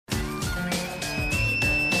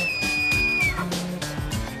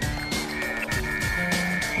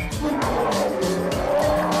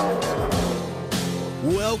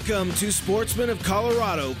Welcome to Sportsman of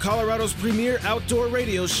Colorado, Colorado's premier outdoor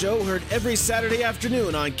radio show, heard every Saturday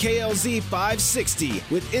afternoon on KLZ 560,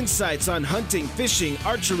 with insights on hunting, fishing,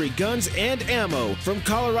 archery, guns, and ammo from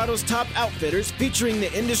Colorado's top outfitters, featuring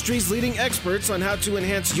the industry's leading experts on how to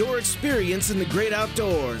enhance your experience in the great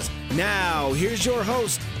outdoors. Now, here's your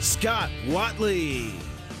host, Scott Watley.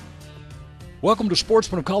 Welcome to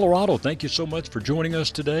Sportsman of Colorado. Thank you so much for joining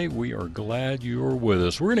us today. We are glad you're with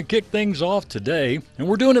us. We're going to kick things off today, and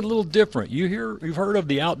we're doing it a little different. You've heard of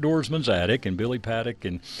the Outdoorsman's Attic, and Billy Paddock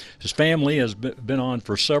and his family has been on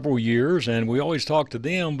for several years, and we always talk to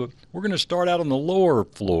them, but we're going to start out on the lower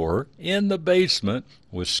floor in the basement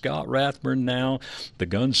with Scott Rathburn now, the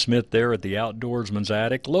gunsmith there at the Outdoorsman's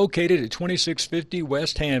Attic, located at 2650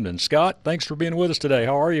 West Hampden. Scott, thanks for being with us today.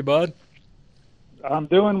 How are you, bud? I'm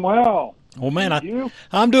doing well. Well, man,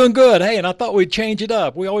 I'm doing good. Hey, and I thought we'd change it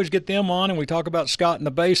up. We always get them on, and we talk about Scott in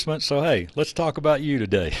the basement. So, hey, let's talk about you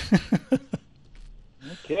today.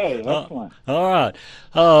 Okay, excellent. All right.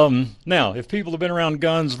 Now, if people have been around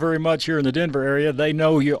guns very much here in the Denver area, they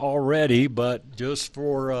know you already. But just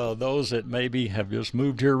for those that maybe have just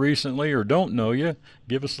moved here recently or don't know you,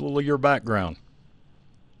 give us a little of your background.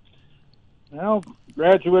 Well,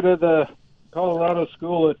 graduate of the Colorado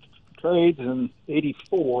School of Trades in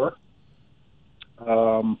 '84.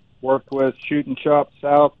 Worked with Shooting Shop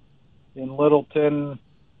South in Littleton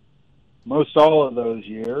most all of those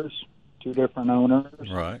years, two different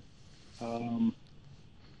owners. Right. And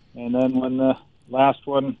then when the last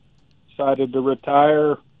one decided to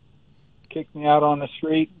retire, kicked me out on the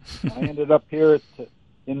street, I ended up here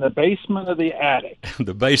in the basement of the attic.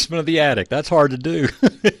 The basement of the attic. That's hard to do.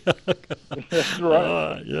 That's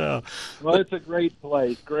right. Yeah. Well, it's a great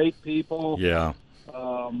place. Great people. Yeah.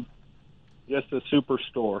 Just a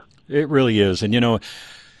superstore. It really is. And, you know,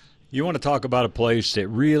 you want to talk about a place that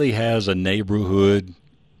really has a neighborhood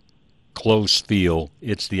close feel.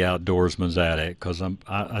 It's the Outdoorsman's Attic, because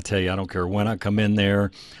I tell you, I don't care when I come in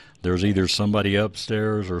there, there's either somebody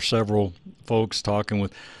upstairs or several folks talking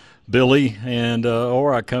with Billy, and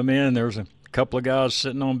or I come in, there's a couple of guys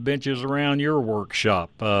sitting on benches around your workshop.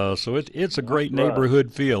 So it's a great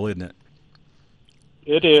neighborhood feel, isn't it?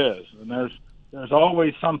 It is. And there's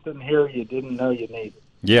always something here you didn't know you needed.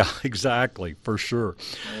 Yeah, exactly, for sure.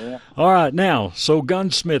 Yeah. All right, now, so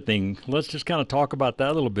gunsmithing, let's just kind of talk about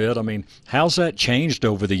that a little bit. I mean, how's that changed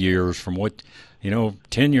over the years from what,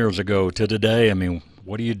 10 years ago to today? I mean,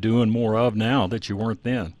 what are you doing more of now that you weren't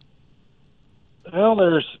then? Well,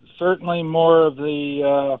 there's certainly more of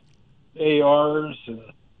the ARs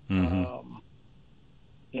and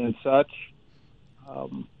such.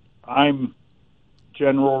 I'm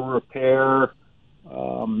general repair,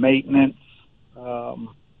 maintenance,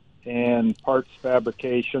 and parts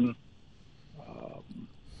fabrication.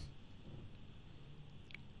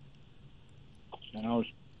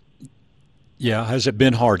 Yeah, has it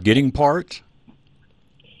been hard getting parts?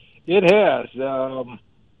 It has. The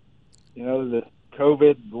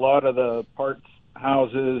COVID, a lot of the parts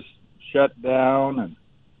houses shut down,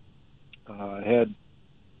 and had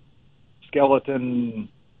skeleton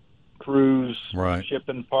crews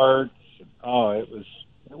shipping parts. Oh, it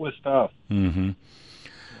was tough. Mm-hmm.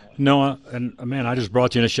 No, and man, I just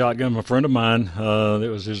brought you in a shotgun from a friend of mine. That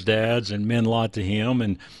was his dad's, and meant a lot to him.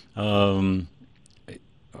 And that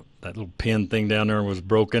little pin thing down there was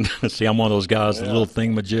broken. See, I'm one of those guys. Yeah. The little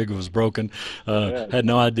thingamajig was broken. Had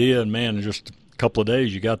no idea, and man, in just a couple of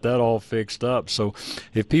days, you got that all fixed up. So,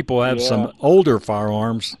 if people have some older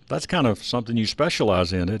firearms, that's kind of something you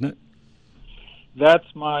specialize in, isn't it? That's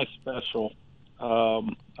my special.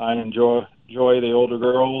 I enjoy the older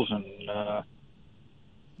girls, and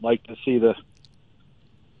like to see the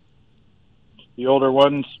older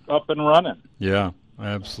ones up and running. Yeah,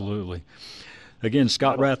 absolutely. Again,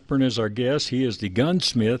 Scott Rathburn is our guest. He is the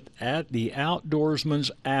gunsmith at the Outdoorsman's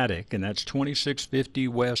Attic, and that's 2650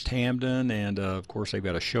 West Hampden. And, of course, they've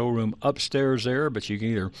got a showroom upstairs there, but you can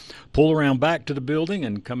either pull around back to the building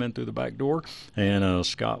and come in through the back door, and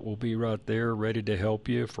Scott will be right there ready to help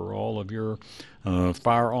you for all of your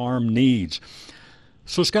firearm needs.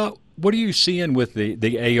 So, Scott, what are you seeing with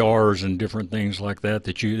the ARs and different things like that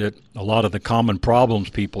that a lot of the common problems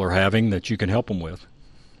people are having that you can help them with?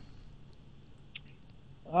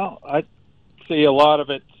 Well, I see a lot of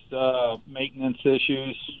it's maintenance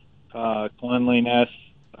issues, cleanliness,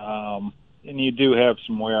 and you do have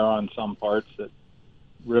some wear on some parts that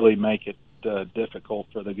really make it difficult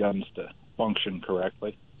for the guns to function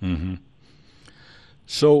correctly. Mm-hmm.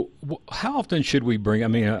 So how often should we bring,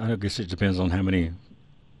 I guess it depends on how many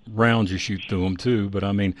rounds you shoot through them too, but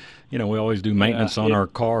we always do maintenance on our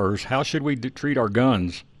cars. How should we treat our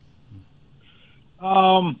guns?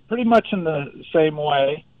 Pretty much in the same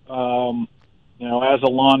way. As a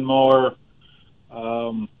lawnmower,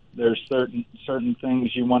 there's certain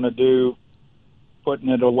things you want to do, putting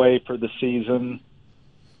it away for the season,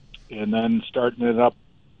 and then starting it up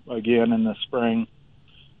again in the spring.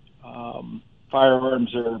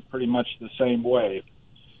 Firearms are pretty much the same way.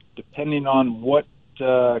 Depending on what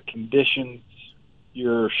conditions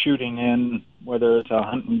you're shooting in, whether it's a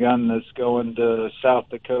hunting gun that's going to South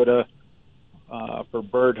Dakota for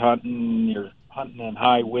bird hunting, you're hunting in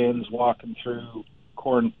high winds, walking through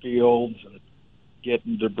cornfields and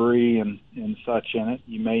getting debris and such in it,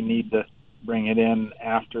 you may need to bring it in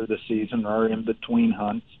after the season or in between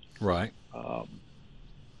hunts. Right. Go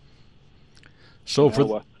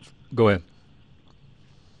ahead.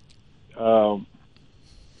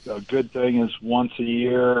 A good thing is once a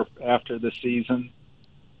year after the season,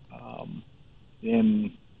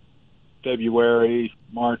 in February,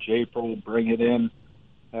 March, April, bring it in,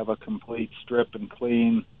 have a complete strip and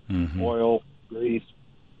clean, oil, grease.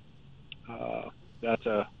 That's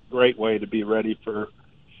a great way to be ready for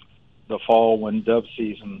the fall when dove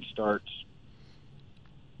season starts.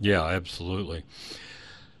 Yeah, absolutely.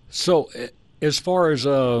 So as far as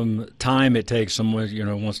time it takes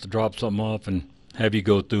someone, wants to drop something off and have you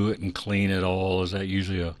go through it and clean it all, is that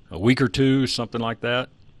usually a week or two, something like that?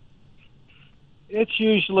 It's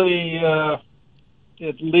usually at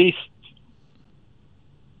least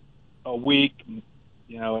a week, and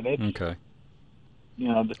it's, okay.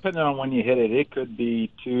 Depending on when you hit it, it could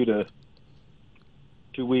be 2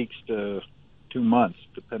 weeks to 2 months,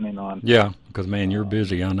 depending on. Yeah, because, man, you're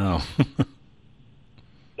busy, I know.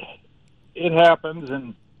 It happens,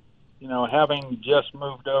 and, having just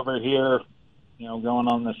moved over here, going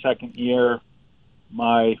on the second year,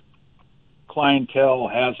 my clientele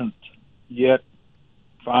hasn't yet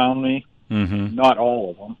found me. Not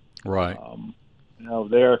all of them. Right.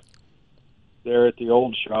 There at the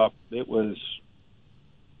old shop, it was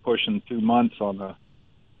pushing 2 months on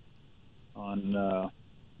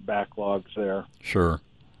backlogs there. Sure.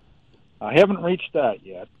 I haven't reached that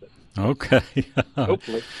yet. But okay.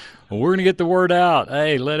 hopefully. Well, we're going to get the word out.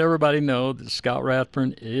 Hey, let everybody know that Scott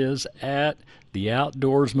Rathburn is at the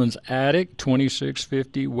Outdoorsman's Attic,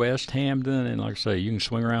 2650 West Hampden. And like I say, you can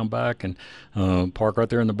swing around back and park right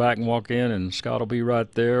there in the back and walk in, and Scott will be right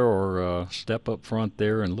there, or step up front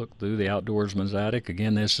there and look through the Outdoorsman's Attic.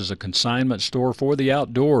 Again, this is a consignment store for the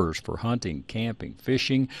outdoors, for hunting, camping,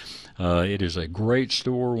 fishing. It is a great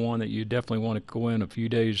store, one that you definitely want to go in a few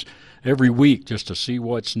days every week just to see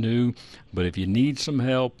what's new. But if you need some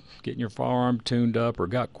help getting your firearm tuned up or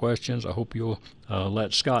got questions, I hope you'll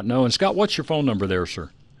let Scott know. And Scott, what's your phone number there, sir?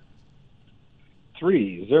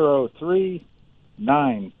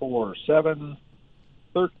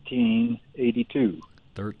 303-947-1382.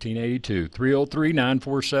 1382.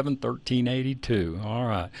 303-947-1382. All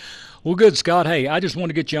right. Well, good, Scott. Hey, I just want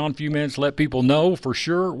to get you on a few minutes, let people know for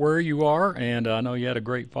sure where you are. And I know you had a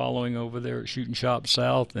great following over there at Shooting Shop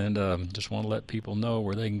South, and just want to let people know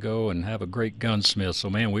where they can go and have a great gunsmith. So,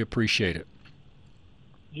 man, we appreciate it.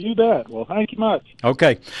 You bet. Well, thank you much.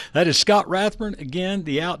 Okay. That is Scott Rathburn. Again,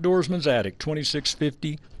 the Outdoorsman's Attic,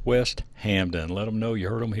 2650 West Hampden. Let them know you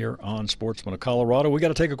heard them here on Sportsman of Colorado. We got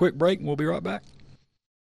to take a quick break, and we'll be right back.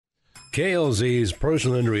 KLZ's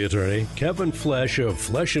personal injury attorney, Kevin Flesh of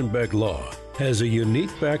Flesh & Beck Law, has a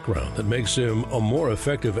unique background that makes him a more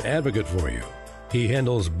effective advocate for you. He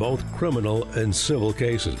handles both criminal and civil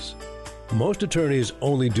cases. Most attorneys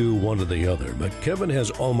only do one or the other, but Kevin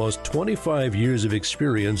has almost 25 years of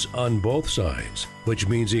experience on both sides, which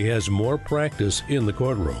means he has more practice in the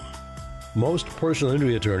courtroom. Most personal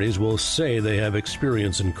injury attorneys will say they have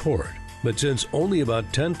experience in court, but since only about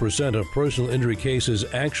 10% of personal injury cases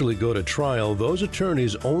actually go to trial, those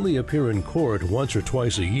attorneys only appear in court once or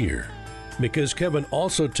twice a year. Because Kevin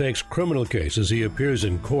also takes criminal cases, he appears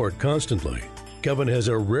in court constantly. Kevin has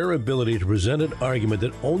a rare ability to present an argument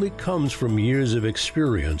that only comes from years of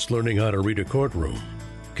experience learning how to read a courtroom.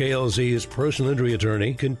 KLZ's personal injury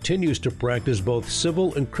attorney continues to practice both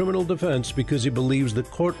civil and criminal defense because he believes the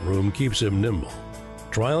courtroom keeps him nimble.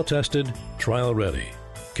 Trial tested, trial ready.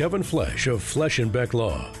 Kevin Flesh of Flesh & Beck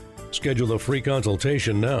Law. Schedule a free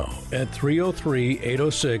consultation now at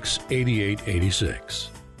 303-806-8886.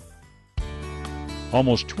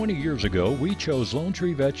 Almost 20 years ago, we chose Lone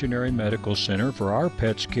Tree Veterinary Medical Center for our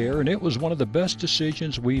pet's care, and it was one of the best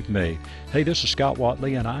decisions we've made. Hey, this is Scott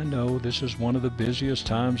Watley, and I know this is one of the busiest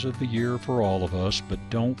times of the year for all of us, but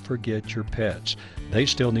don't forget your pets. They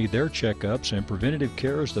still need their checkups, and preventative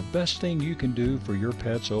care is the best thing you can do for your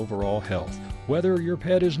pet's overall health. Whether your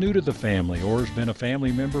pet is new to the family or has been a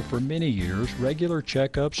family member for many years, regular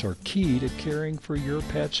checkups are key to caring for your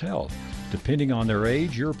pet's health. Depending on their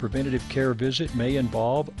age, your preventative care visit may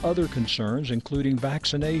involve other concerns, including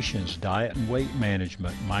vaccinations, diet and weight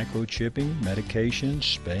management, microchipping, medications,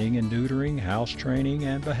 spaying and neutering, house training,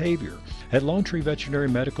 and behavior. At Lone Tree Veterinary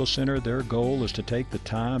Medical Center, their goal is to take the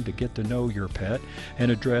time to get to know your pet and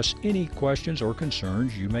address any questions or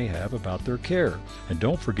concerns you may have about their care. And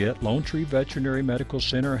don't forget, Lone Tree Veterinary Medical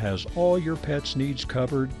Center has all your pet's needs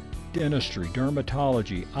covered: dentistry,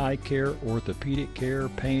 dermatology, eye care, orthopedic care,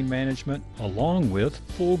 pain management, along with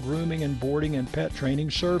full grooming and boarding and pet training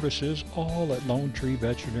services, all at Lone Tree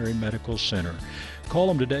Veterinary Medical Center. Call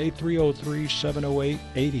them today,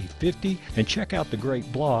 303-708-8050, and check out the great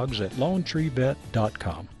blogs at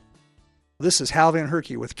lonetreevet.com. This is Hal Van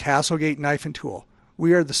Herky with Castlegate Knife and Tool.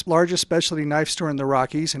 We are the largest specialty knife store in the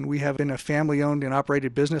Rockies, and we have been a family-owned and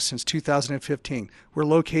operated business since 2015. We're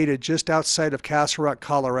located just outside of Castle Rock,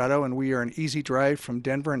 Colorado, and we are an easy drive from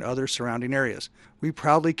Denver and other surrounding areas. We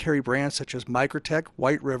proudly carry brands such as Microtech,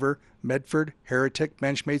 White River, Medford, Heretic,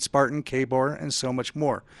 Benchmade, Spartan, K-Bar, and so much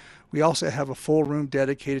more. We also have a full room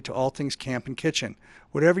dedicated to all things camp and kitchen.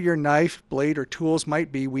 Whatever your knife, blade, or tools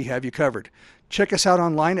might be, we have you covered. Check us out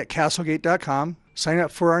online at castlegate.com. Sign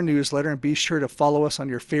up for our newsletter and be sure to follow us on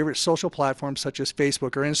your favorite social platforms such as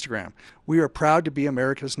Facebook or Instagram. We are proud to be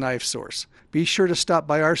America's knife source. Be sure to stop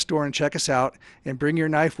by our store and check us out and bring your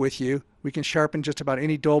knife with you. We can sharpen just about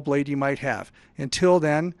any dull blade you might have. Until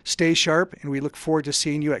then, stay sharp, and we look forward to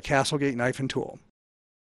seeing you at Castlegate Knife and Tool.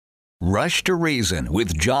 Rush to Reason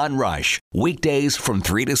with John Rush, weekdays from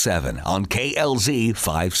 3 to 7 on KLZ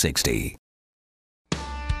 560.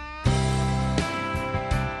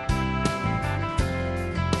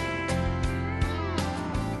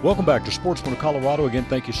 Welcome back to Sportsman of Colorado. Again,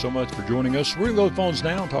 thank you so much for joining us. We're going to go to the phones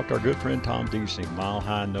now and talk to our good friend Tom Deasing. Mile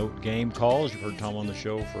High Note game calls. You've heard Tom on the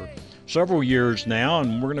show for several years now,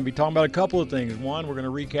 and we're going to be talking about a couple of things. One, we're going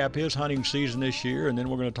to recap his hunting season this year, and then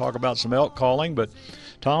we're going to talk about some elk calling. But,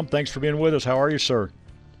 Tom, thanks for being with us. How are you, sir?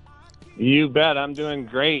 You bet. I'm doing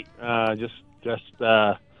great. Just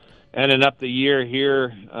ending up the year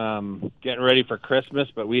here, getting ready for Christmas.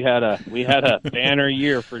 But we had a banner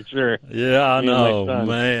year for sure. Yeah, I know,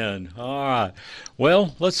 man. All right.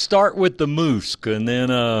 Well, let's start with the moose, and then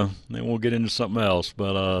we'll get into something else.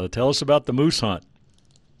 But tell us about the moose hunt.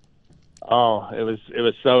 Oh, it was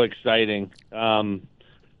so exciting.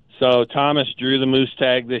 So Thomas drew the moose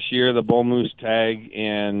tag this year, the bull moose tag,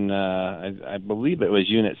 and I believe it was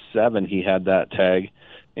Unit 7 he had that tag.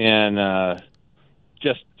 And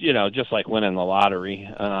just like winning the lottery.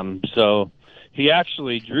 So he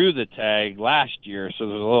actually drew the tag last year, so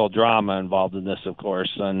there's a little drama involved in this, of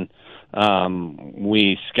course. And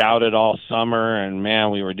we scouted all summer, and,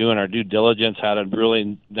 man, we were doing our due diligence, had a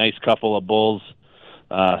really nice couple of bulls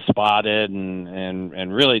spotted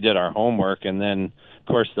and really did our homework. And then, of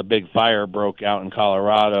course, the big fire broke out in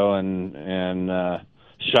Colorado and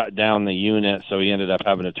shut down the unit, so he ended up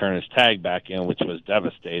having to turn his tag back in, which was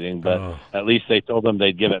devastating. But at least they told him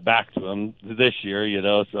they'd give it back to him this year,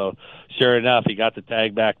 So sure enough, he got the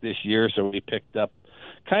tag back this year, so we picked up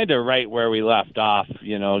kind of right where we left off,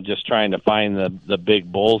 just trying to find the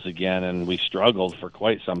big bulls again, and we struggled for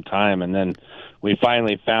quite some time. And then we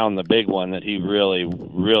finally found the big one that he really,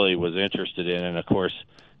 really was interested in, and, of course,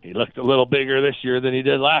 he looked a little bigger this year than he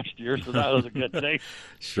did last year, so that was a good thing.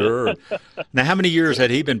 Sure. Now, how many years had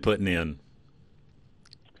he been putting in?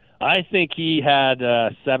 I think he had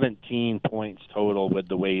 17 points total with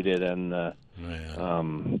the weighted and the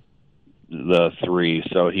 3,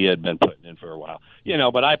 so he had been putting in for a while.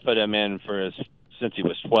 But I put him in since he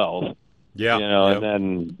was 12. Yeah. And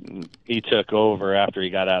then he took over after he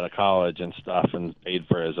got out of college and stuff and paid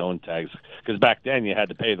for his own tags. Because back then you had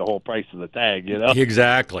to pay the whole price of the tag,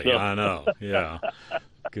 Exactly. So. I know. Yeah.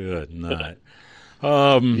 Good night.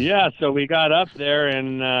 So we got up there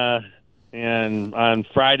and on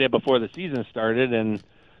Friday before the season started, and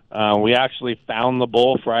we actually found the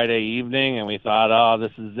bull Friday evening, and we thought, oh,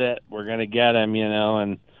 this is it. We're going to get him,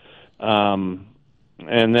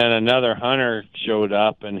 And then another hunter showed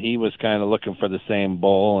up, and he was kind of looking for the same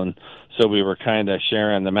bull, and so we were kind of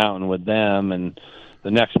sharing the mountain with them. And the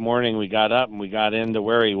next morning we got up and we got into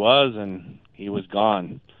where he was, and he was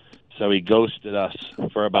gone. So he ghosted us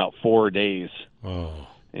for about 4 days. Oh.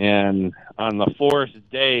 And on the fourth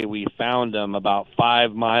day, we found him about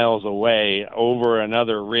 5 miles away over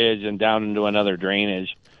another ridge and down into another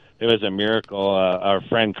drainage. It was a miracle. Our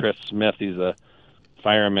friend Chris Smith, he's a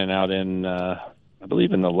fireman out in, I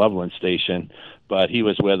believe, in the Loveland station, but he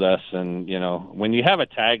was with us. And, you know, when you have a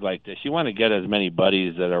tag like this, you want to get as many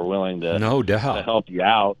buddies that are willing to, no doubt, to help you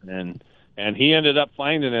out. And he ended up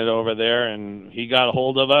finding it over there, and he got a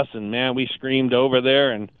hold of us, and, man, we screamed over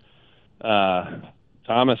there. And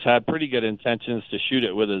Thomas had pretty good intentions to shoot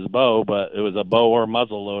it with his bow, but it was a bow or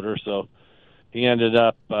muzzle loader, so he ended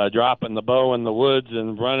up dropping the bow in the woods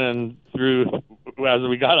and running through. As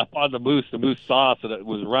we got up on the moose saw us that it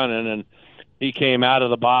was running, and he came out of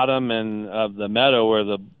the bottom and of the meadow where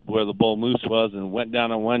the bull moose was and went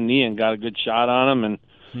down on one knee and got a good shot on him.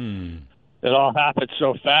 And it all happened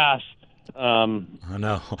so fast. I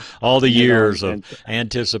know, all the years of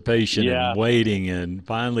anticipation and waiting and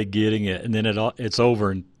finally getting it, and then it's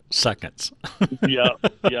over in seconds. Yep.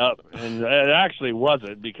 And it actually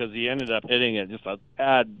wasn't, because he ended up hitting it just a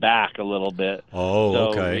tad back a little bit. Oh, so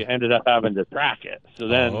okay. We ended up having to track it. So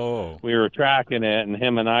then we were tracking it, and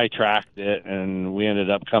him and I tracked it, and we ended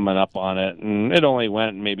up coming up on it. And it only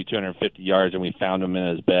went maybe 250 yards, and we found him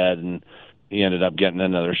in his bed, and he ended up getting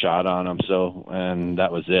another shot on him. So, and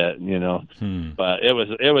that was it, you know. But it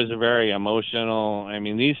was very emotional. I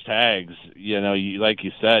mean, these tags, you know, like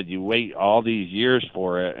you said, you wait all these years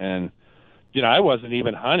for it. And, you know, I wasn't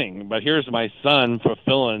even hunting, but here's my son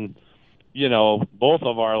fulfilling, you know, both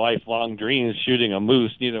of our lifelong dreams, shooting a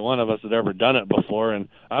moose. Neither one of us had ever done it before. And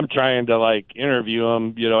I'm trying to, like, interview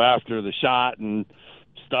him, you know, after the shot and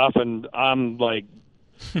stuff. And I'm like,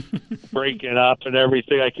 breaking up and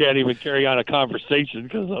everything. I can't even carry on a conversation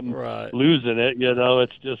because I'm losing it. You know,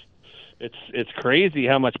 it's just, it's crazy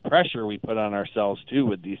how much pressure we put on ourselves too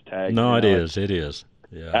with these tags. No, it is.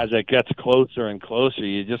 Yeah. As it gets closer and closer,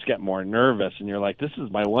 you just get more nervous, and you're like, "This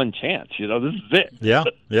is my one chance." You know, this is it. Yeah.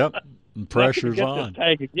 Yep. And pressure's get on. This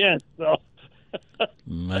tag again. So.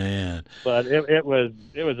 Man. But it was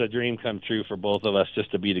a dream come true for both of us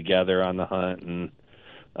just to be together on the hunt. And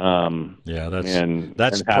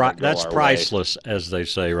that's priceless, as they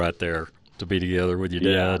say right there, to be together with your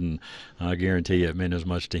dad, and I guarantee you it meant as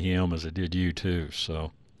much to him as it did you too.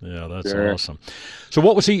 So yeah, that's awesome. So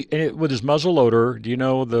what was he with his muzzle loader? Do you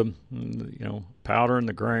know the powder and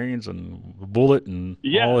the grains and the bullet and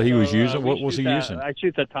all he was using? What was he using? I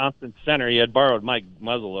shoot the Thompson Center. He had borrowed my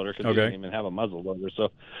muzzle loader because he didn't even have a muzzle loader.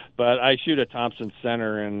 So, but I shoot a Thompson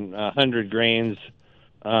Center and 100 grains.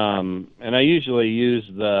 And I usually use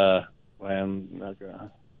I'm not going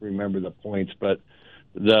to remember the points, but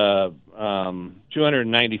the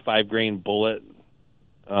 295 grain bullet,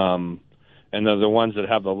 and the ones that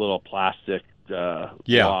have the little plastic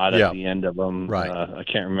wad at the end of them. Right. I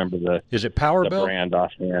can't remember Is it Power Belt? Brand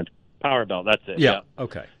offhand. Power Belt, that's it. Yeah.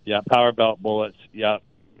 Okay. Yeah, Power Belt bullets. Yep.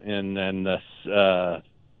 And then this,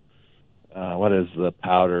 what is the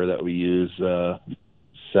powder that we use?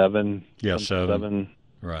 7. Yeah, 7.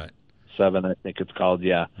 Right. 7, I think it's called,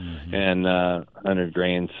 and 100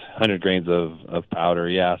 grains of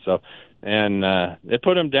powder, So, and it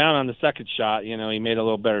put him down on the second shot. You know, he made a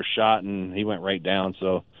little better shot, and he went right down.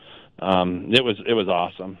 So, it was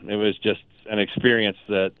awesome. It was just an experience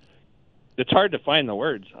that it's hard to find the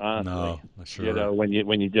words, honestly. No, sure. You know, when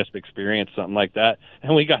you just experience something like that,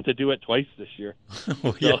 and we got to do it twice this year.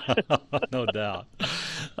 No doubt.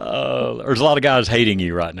 There's a lot of guys hating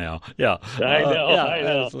you right now. Yeah, I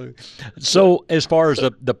know. Absolutely. So, as far as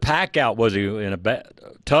the pack out, was he in a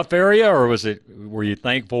tough area, or were you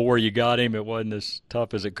thankful where you got him? It wasn't as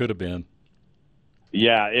tough as it could have been.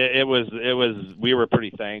 Yeah, it was. We were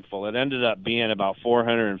pretty thankful. It ended up being about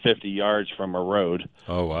 450 yards from a road.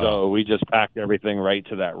 Oh wow! So we just packed everything right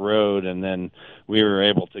to that road, and then we were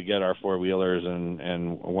able to get our 4-wheelers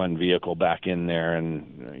and one vehicle back in there,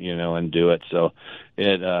 and do it. So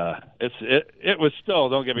it was still.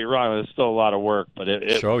 Don't get me wrong. It was still a lot of work, but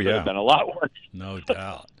it could have been a lot worse. No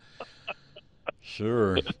doubt.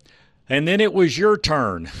 Sure. And then it was your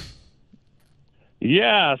turn.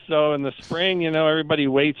 Yeah, so in the spring, everybody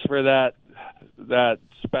waits for that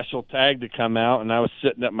special tag to come out, and I was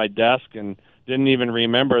sitting at my desk and didn't even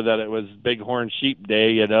remember that it was Bighorn Sheep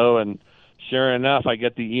Day, and sure enough, I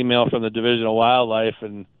get the email from the Division of Wildlife,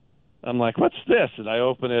 and I'm like, what's this? And I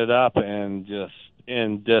open it up, and just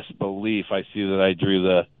in disbelief, I see that I drew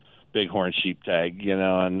the Bighorn Sheep tag,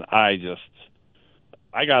 and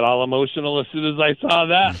I got all emotional as soon as I saw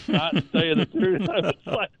that. Not to tell you the truth, I was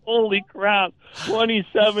like, holy crap,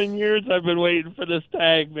 27 years I've been waiting for this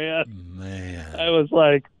tag, man. I was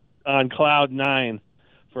like on cloud 9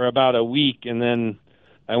 for about a week, and then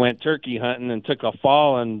I went turkey hunting and took a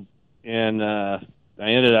fall, and I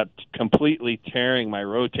ended up completely tearing my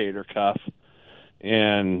rotator cuff,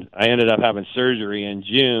 and I ended up having surgery in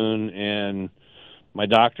June, and my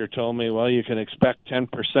doctor told me, well, you can expect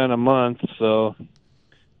 10% a month, so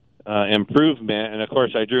improvement. And of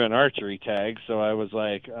course I drew an archery tag, so I was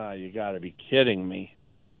like, oh, you got to be kidding me.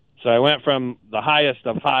 So I went from the highest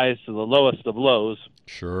of highs to the lowest of lows.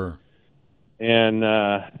 Sure. And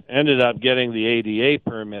ended up getting the ADA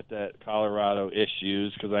permit that Colorado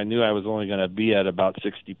issues, because I knew I was only going to be at about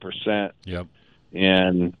 60%. Yep.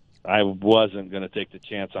 And I wasn't going to take the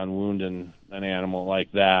chance on wounding an animal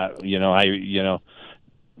like that.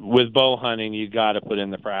 With bow hunting, you got to put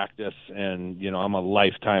in the practice, and I'm a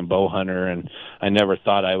lifetime bow hunter, and I never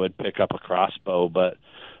thought I would pick up a crossbow, but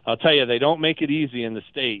I'll tell you, they don't make it easy in the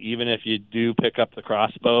state, even if you do pick up the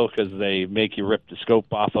crossbow, because they make you rip the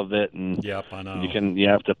scope off of it, and yep, I know. you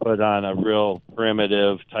have to put on a real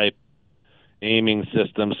primitive type aiming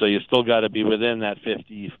system, so you still got to be within that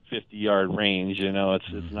 50-yard range.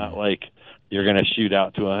 It's not like you're going to shoot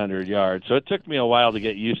out to 100 yards. So it took me a while to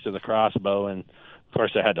get used to the crossbow, and of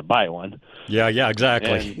course I had to buy one. Yeah,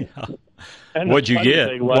 exactly. And what'd you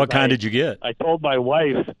get? What kind did you get? I told my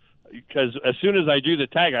wife, because as soon as I drew the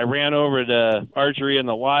tag, I ran over to Archery in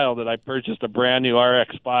the Wild and I purchased a brand new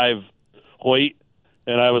RX-5 Hoyt,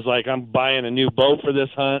 and I was like, I'm buying a new bow for this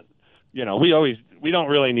hunt. We don't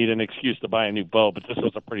really need an excuse to buy a new bow, but this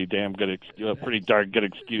was a pretty darn good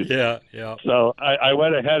excuse. Yeah. So I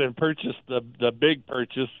went ahead and purchased the big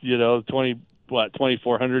purchase,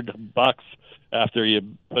 $2,400 after you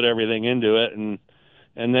put everything into it, and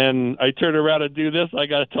then I turned around to do this. I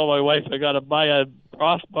got to tell my wife I got to buy a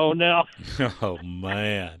crossbow now. Oh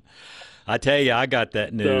man, I tell you, I got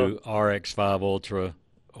that new RX-5 Ultra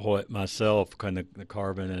Hoyt myself, kind of the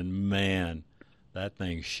carbon, and man, that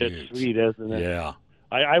thing shoots. It's sweet, isn't it? Yeah.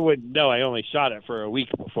 I wouldn't know. I only shot it for a week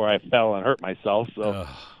before I fell and hurt myself, so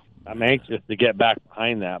I'm anxious to get back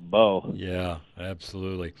behind that bow. Yeah,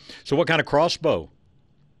 absolutely. So what kind of crossbow?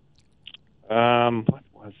 What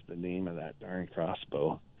was the name of that darn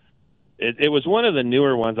crossbow? It was one of the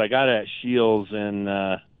newer ones. I got it at Shields, and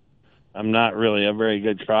I'm not really a very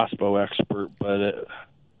good crossbow expert, but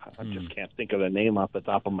I just can't think of the name off the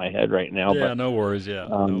top of my head right now. Yeah, but, no worries. Yeah,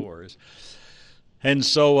 no worries. And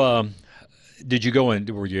so did you go in?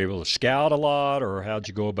 Were you able to scout a lot, or how'd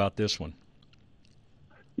you go about this one?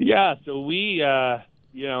 Yeah, so we,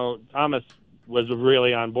 Thomas was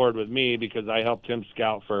really on board with me because I helped him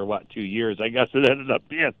scout for 2 years, I guess it ended up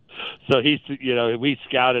being. So we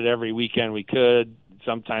scouted every weekend we could,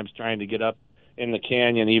 sometimes trying to get up in the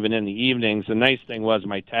canyon, even in the evenings. The nice thing was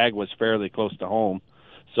my tag was fairly close to home,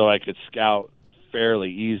 so I could scout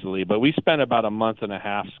fairly easily. But we spent about a month and a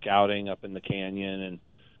half scouting up in the canyon,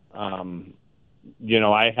 and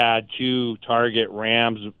I had 2 target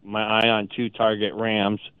rams, my eye on 2 target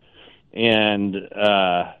rams, and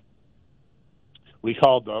we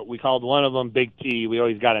called one of them Big T. We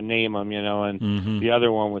always got to name them, and the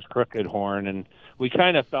other one was Crooked Horn, and we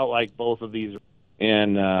kind of felt like both of these.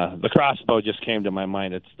 And the crossbow just came to my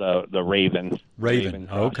mind. It's the Raven. Raven.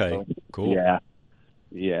 Okay. Cool.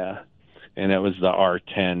 Yeah. And it was the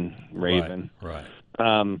R10 Raven. Right.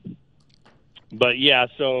 But yeah,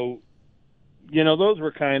 so those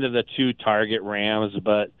were kind of the 2 target rams.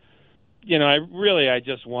 But I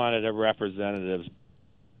just wanted a representative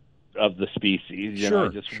of the species. I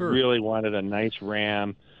just really wanted a nice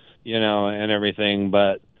ram, and everything.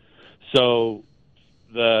 But so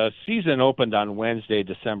the season opened on Wednesday,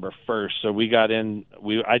 December 1st. So we got in.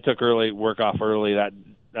 I took work off early that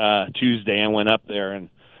Tuesday and went up there and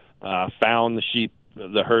found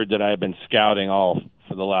the herd that I had been scouting all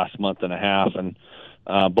for the last month and a half, and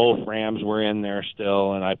both rams were in there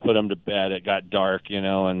still. And I put them to bed. It got dark,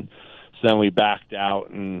 and so then we backed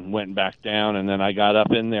out and went back down. And then I got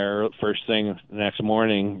up in there first thing the next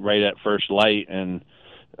morning, right at first light, and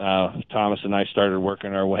Thomas and I started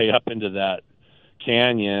working our way up into that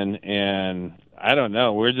canyon, and I don't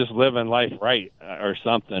know, we're just living life right or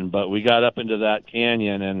something, but we got up into that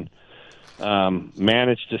canyon and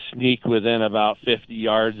managed to sneak within about 50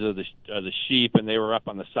 yards of the sheep, and they were up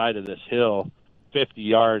on the side of this hill 50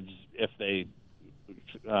 yards if they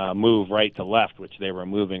move right to left, which they were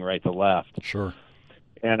moving right to left. Sure.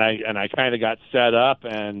 And I kind of got set up,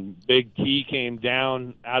 and Big T came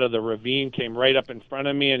down out of the ravine, came right up in front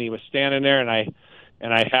of me, and he was standing there, and I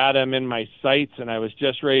had him in my sights, and I was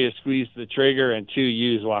just ready to squeeze the trigger, and 2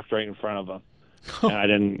 ewes walked right in front of him. And I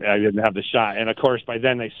didn't have the shot. And of course, by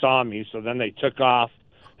then they saw me, so then they took off,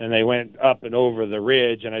 and they went up and over the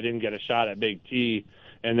ridge, and I didn't get a shot at Big T.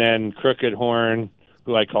 And then Crooked Horn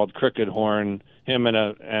who I called Crooked Horn. Him and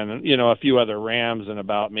a few other rams and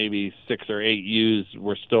about maybe 6 or 8 ewes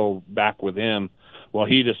were still back with him. Well,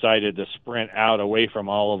 he decided to sprint out away from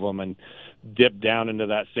all of them and dip down into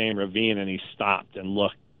that same ravine, and he stopped and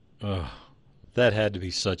looked. That had to be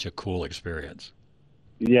such a cool experience.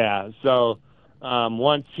 Yeah. So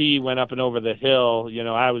once he went up and over the hill,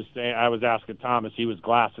 I was asking Thomas. He was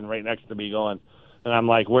glassing right next to me, going, and I'm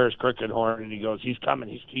like, "Where's Crooked Horn?" And he goes, "He's coming.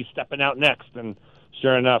 He's stepping out next." And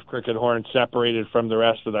sure enough, Crooked Horn separated from the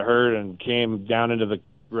rest of the herd and came down into the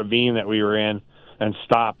ravine that we were in and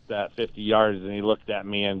stopped at 50 yards. And he looked at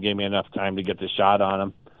me and gave me enough time to get the shot on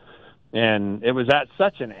him. And it was at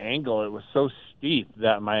such an angle, it was so steep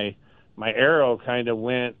that my arrow kind of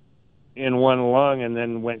went in one lung and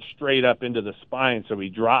then went straight up into the spine, so he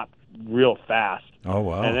dropped real fast. Oh,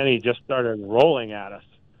 wow. And then he just started rolling at us.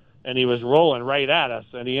 And he was rolling right at us,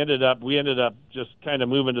 and we ended up just kind of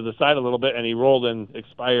moving to the side a little bit, and he rolled and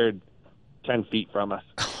expired 10 feet from us.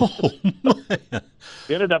 Oh, man.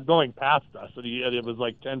 He ended up going past us, and it was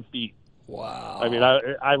like 10 feet. Wow. I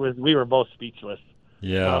mean, we were both speechless.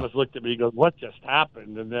 Yeah. Thomas looked at me, he goes, "What just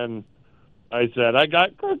happened?" And then I said, "I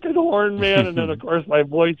got Crooked Horn, man." And then, of course, my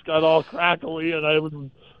voice got all crackly, and I was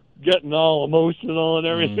getting all emotional and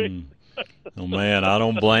everything. Oh, man, I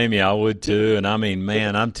don't blame you. I would, too. And, I mean,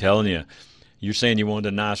 man, I'm telling you, you're saying you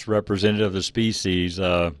wanted a nice representative of the species.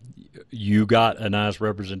 You got a nice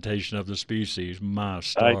representation of the species. My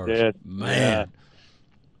stars. I did. Man.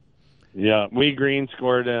 Yeah, we green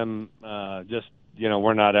scored him.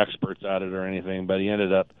 We're not experts at it or anything, but he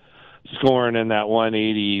ended up scoring in that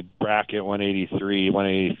 180 bracket, 183,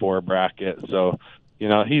 184 bracket. So,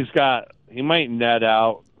 he might net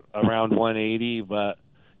out around 180, but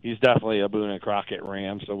he's definitely a Boone and Crockett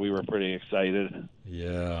ram, so we were pretty excited.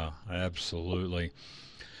 Yeah, absolutely.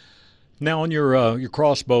 Now, on your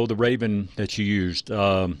crossbow, the Raven that you used,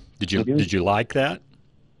 did you like that?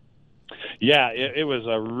 Yeah, it was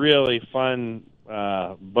a really fun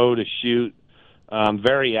bow to shoot.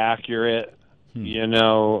 Very accurate.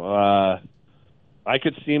 I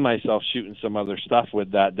could see myself shooting some other stuff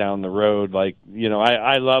with that down the road. Like,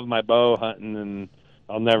 I love my bow hunting, and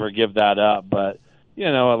I'll never give that up. But,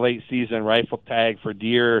 a late season rifle tag for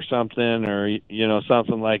deer or something, or,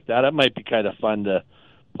 something like that, it might be kind of fun to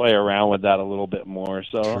play around with that a little bit more.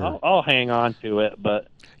 So Sure. I'll hang on to it. But,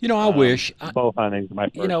 I wish. Bow hunting is my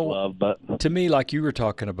first love. But to me, like you were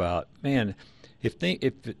talking about, man, if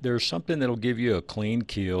there's something that'll give you a clean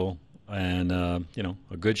kill and, a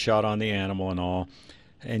good shot on the animal and all,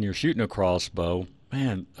 and you're shooting a crossbow,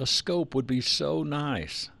 man, a scope would be so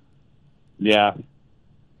nice. Yeah.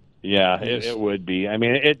 Yeah, it would be. I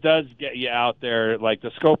mean, it does get you out there. Like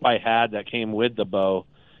the scope I had that came with the bow,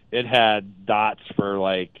 it had dots for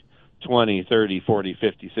like 20, 30, 40,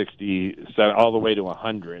 50, 60, all the way to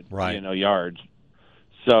 100, right. Yards.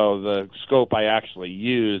 So the scope I actually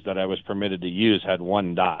used that I was permitted to use had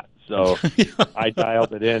one dot. So I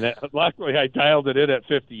dialed it in. Luckily, I dialed it in at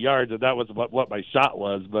 50 yards, and that was what my shot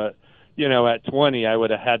was. But, at 20, I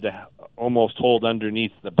would have had to almost hold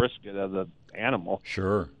underneath the brisket of the animal.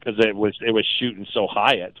 Sure. Because it was shooting so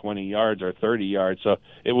high at 20 yards or 30 yards. So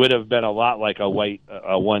it would have been a lot like a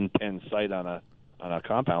 1-pin sight on a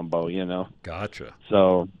compound bow, Gotcha.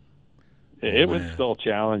 So it was still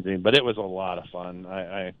challenging, but it was a lot of fun.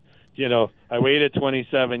 I waited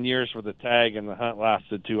 27 years for the tag, and the hunt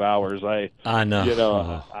lasted 2 hours. I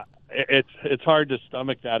know. It's hard to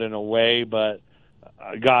stomach that in a way, but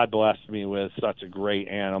God blessed me with such a great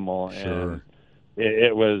animal, Sure. and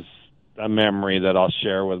it was a memory that I'll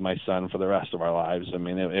share with my son for the rest of our lives. I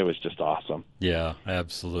mean, it was just awesome. Yeah,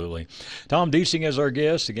 absolutely. Tom Deasing is our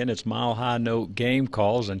guest. Again, it's Mile High Note Game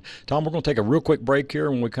Calls. And, Tom, we're going to take a real quick break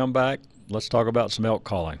here. When we come back, let's talk about some elk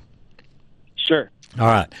calling. Sure. All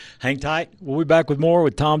right. Hang tight. We'll be back with more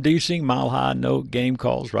with Tom Deasing, Mile High Note Game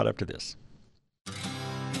Calls, right after this.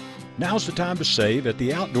 Now's the time to save at the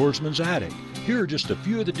Outdoorsman's Attic. Here are just a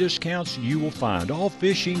few of the discounts you will find. All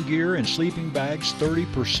fishing gear and sleeping bags,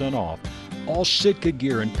 30% off. All Sitka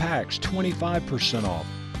gear and packs, 25% off.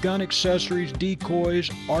 Gun accessories,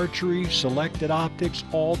 decoys, archery, selected optics,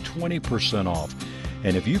 all 20% off.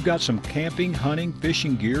 And if you've got some camping, hunting,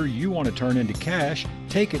 fishing gear you want to turn into cash,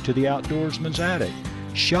 take it to the Outdoorsman's Attic.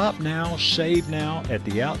 Shop now, save now at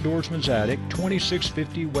the Outdoorsman's Attic,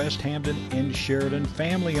 2650 West Hampden in Sheridan.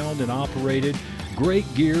 Family owned and operated.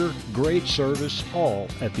 Great gear, great service, all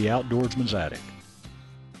at the Outdoorsman's Attic.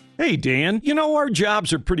 Hey, Dan, you know, our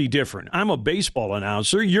jobs are pretty different. I'm a baseball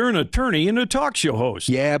announcer. You're an attorney and a talk show host.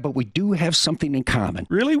 Yeah, but we do have something in common.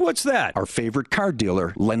 Really? What's that? Our favorite car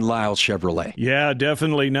dealer, Len Lyles Chevrolet. Yeah,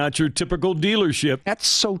 definitely not your typical dealership. That's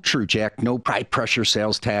so true, Jack. No high-pressure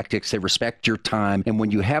sales tactics. They respect your time. And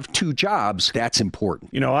when you have two jobs, that's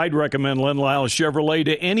important. You know, I'd recommend Len Lyles Chevrolet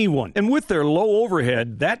to anyone. And with their low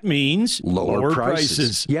overhead, that means lower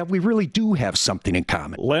prices. Yeah, we really do have something in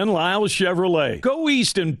common. Len Lyles Chevrolet. Go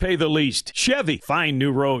east and pay the least. Chevy, find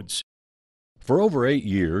new roads. For over 8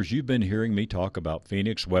 years, you've been hearing me talk about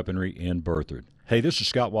Phoenix Weaponry in Berthoud. Hey, this is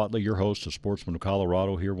Scott Watley, your host of Sportsman of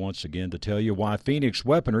Colorado, here once again to tell you why Phoenix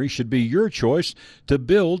Weaponry should be your choice to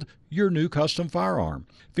build your new custom firearm.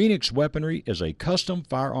 Phoenix Weaponry is a custom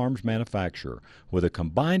firearms manufacturer. With a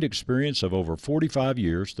combined experience of over 45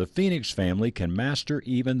 years, the Phoenix family can master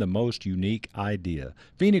even the most unique idea.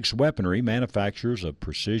 Phoenix Weaponry manufactures of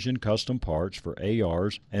precision custom parts for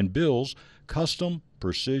ARs and builds custom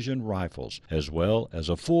precision rifles, as well as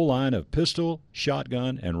a full line of pistol,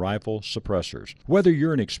 shotgun, and rifle suppressors. Whether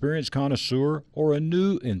you're an experienced connoisseur or a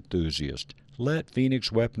new enthusiast, let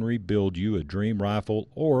Phoenix Weaponry build you a dream rifle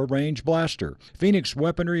or a range blaster. Phoenix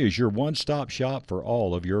Weaponry is your one-stop shop for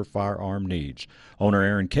all of your firearm needs. Owner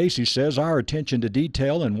Aaron Casey says our attention to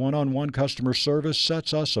detail and one-on-one customer service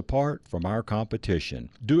sets us apart from our competition.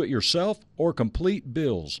 Do it yourself or complete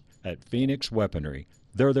builds at Phoenix Weaponry.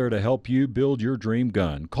 They're there to help you build your dream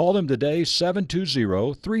gun. Call them today,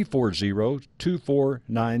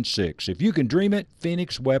 720-340-2496. If you can dream it,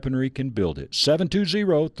 Phoenix Weaponry can build it.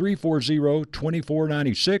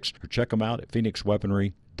 720-340-2496 or check them out at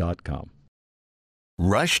phoenixweaponry.com.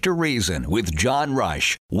 Rush to Reason with John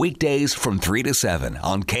Rush. Weekdays from 3 to 7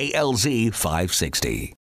 on KLZ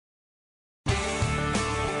 560.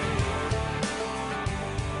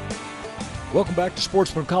 Welcome back to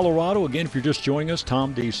Sportsman Colorado. Again, if you're just joining us,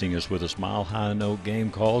 Tom Deasing is with us. Mile High Note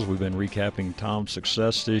game calls. We've been recapping Tom's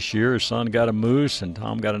success this year. His son got a moose, and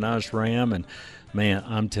Tom got a nice ram. And, man,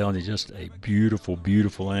 I'm telling you, just a beautiful,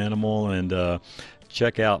 beautiful animal. And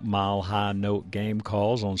check out Mile High Note game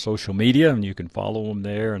calls on social media, and you can follow them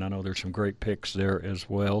there. And I know there's some great pics there as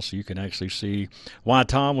well, so you can actually see why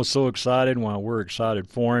Tom was so excited, why we're excited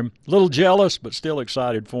for him. A little jealous, but still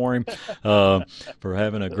excited for him for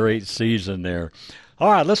having a great season there. All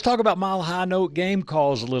right, let's talk about Mile High Note game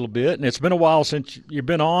calls a little bit. And it's been a while since you've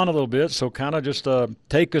been on a little bit, so kind of just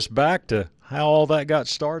take us back to how all that got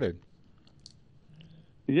started.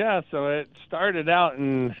 Yeah, so it started out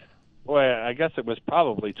in – boy, I guess it was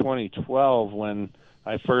probably 2012 when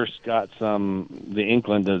I first got the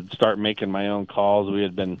inkling to start making my own calls. We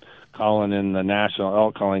had been calling in the National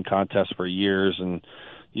Elk Calling Contest for years, and,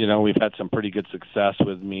 you know, we've had some pretty good success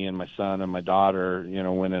with me and my son and my daughter, you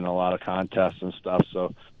know, winning a lot of contests and stuff.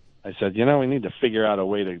 So I said, you know, we need to figure out a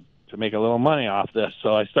way to make a little money off this.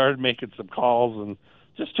 So I started making some calls and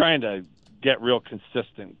just trying to get real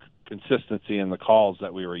consistency in the calls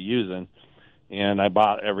that we were using. And I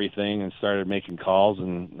bought everything and started making calls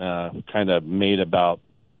and kind of made about,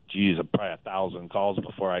 probably 1,000 calls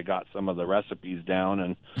before I got some of the recipes down.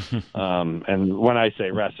 And and when I say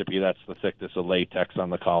recipe, that's the thickness of latex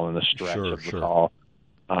on the call and the stretch of the call,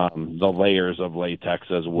 the layers of latex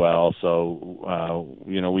as well. So,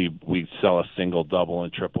 you know, we sell a single, double,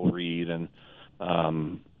 and triple reed, and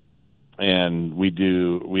we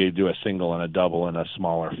do a single and a double and a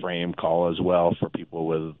smaller frame call as well for people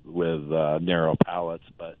with narrow palates.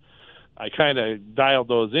 But I kind of dialed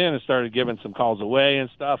those in and started giving some calls away and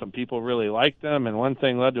stuff, and people really liked them. And one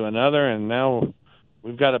thing led to another, and now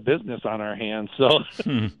we've got a business on our hands. So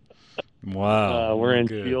wow, we're in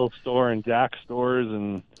Field Store and Jack stores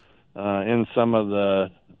and in some of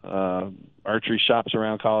the archery shops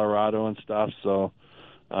around Colorado and stuff. So.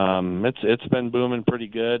 It's been booming pretty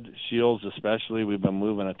good. Shields especially, we've been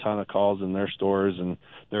moving a ton of calls in their stores, and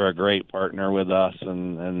they're a great partner with us,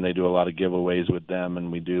 and they do a lot of giveaways with them, and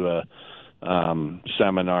we do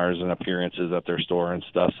seminars and appearances at their store and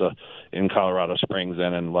stuff. So in Colorado Springs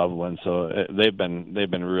and in Loveland, so they've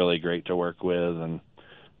been really great to work with. And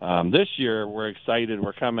this year we're excited.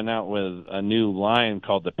 We're coming out with a new line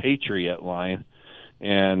called the Patriot line,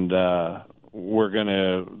 and we're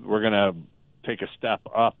gonna take a step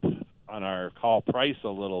up on our call price a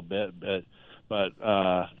little bit, but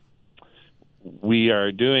we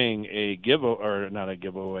are doing a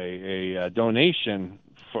donation,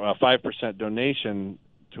 for a 5% donation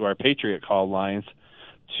to our Patriot call lines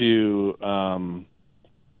to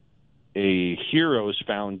a Heroes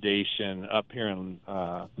Foundation up here in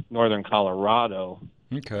northern Colorado.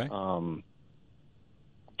 Okay.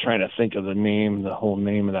 trying to think of the whole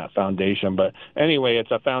name of that foundation. But anyway,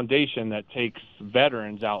 it's a foundation that takes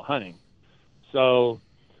veterans out hunting. So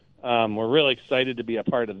we're really excited to be a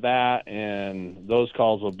part of that, and those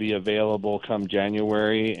calls will be available come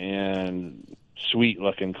January, and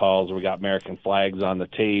sweet-looking calls. We got American flags on the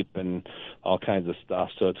tape and all kinds of stuff,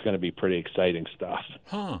 so it's going to be pretty exciting stuff.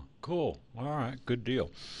 Huh, cool. All right, good deal.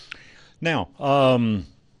 Now, Tom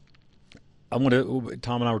and I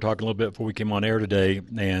were talking a little bit before we came on air today,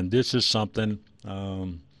 and this is something,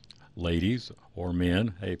 ladies or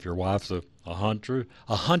men, hey, if your wife's a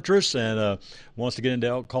huntress and wants to get into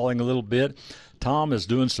elk calling a little bit, Tom is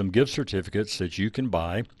doing some gift certificates that you can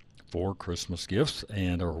buy for Christmas gifts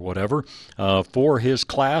and or whatever for his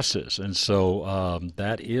classes. And so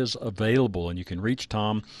that is available, and you can reach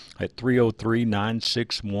Tom at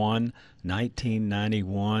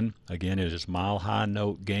 303-961-1991. Again, it is Mile High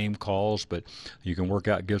Note game calls, but you can work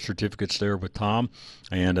out gift certificates there with Tom.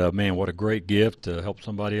 And man, what a great gift to help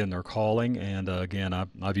somebody in their calling. And again,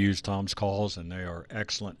 I've used Tom's calls, and they are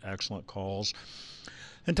excellent calls.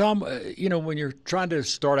 And Tom, when you're trying to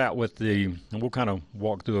start out with and we'll kind of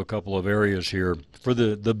walk through a couple of areas here, for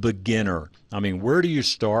the beginner, I mean, where do you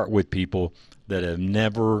start with people that have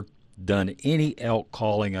never done any elk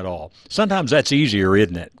calling at all? Sometimes that's easier,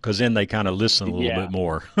 isn't it? Because then they kind of listen a little bit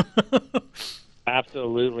more.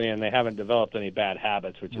 Absolutely, and they haven't developed any bad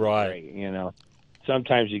habits, which is great,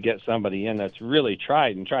 Sometimes you get somebody in that's really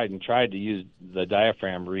tried to use the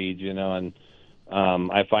diaphragm reeds, and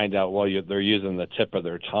I find out, they're using the tip of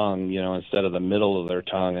their tongue, instead of the middle of their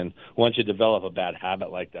tongue. And once you develop a bad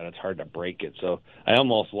habit like that, it's hard to break it. So I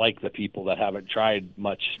almost like the people that haven't tried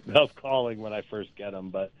much of calling when I first get them.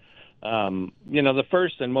 But, the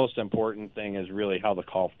first and most important thing is really how the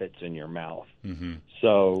call fits in your mouth. Mm-hmm.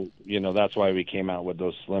 So, that's why we came out with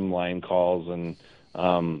those slimline calls. And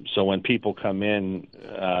so when people come in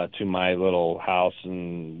to my little house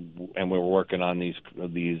and we were working on these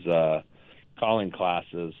calling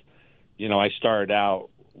classes, I started out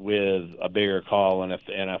with a bigger call, and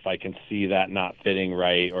if I can see that not fitting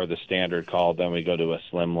right or the standard call, then we go to a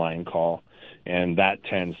slimline call, and that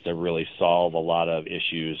tends to really solve a lot of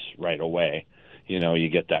issues right away. You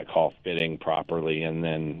get that call fitting properly, and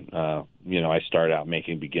then I start out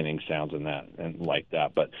making beginning sounds in that and like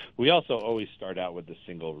that. But we also always start out with the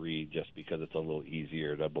single reed just because it's a little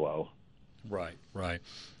easier to blow. Right.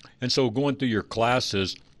 And so going through your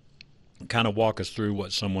classes, kind of walk us through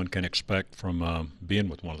what someone can expect from being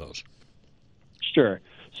with one of those. Sure.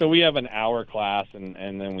 So we have an hour class, and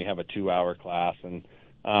then we have a 2-hour class. And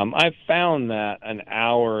I've found that an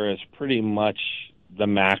hour is pretty much the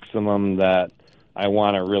maximum that I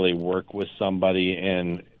want to really work with somebody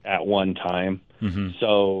in at one time. Mm-hmm.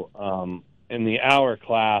 So in the hour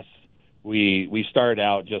class, we start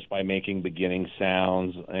out just by making beginning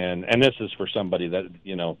sounds. And this is for somebody that,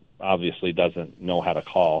 obviously doesn't know how to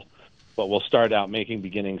call. But we'll start out making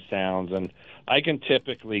beginning sounds, and I can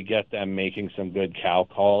typically get them making some good cow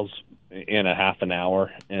calls in a half an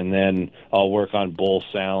hour, and then I'll work on bull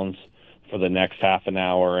sounds for the next half an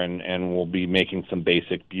hour, and we'll be making some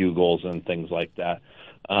basic bugles and things like that.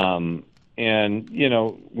 And,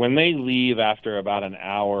 when they leave after about an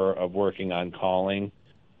hour of working on calling,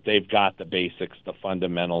 they've got the basics, the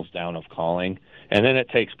fundamentals down of calling, and then it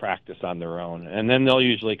takes practice on their own. And then they'll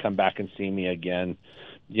usually come back and see me again,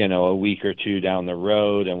 a week or two down the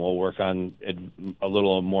road, and we'll work on a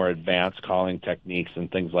little more advanced calling techniques and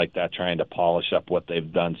things like that, trying to polish up what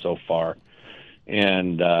they've done so far.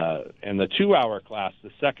 And the 2-hour class,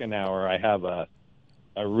 the second hour, I have a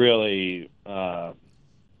really a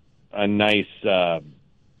nice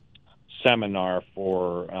seminar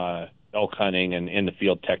for elk hunting and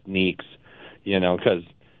in-the-field techniques, because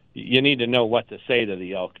you need to know what to say to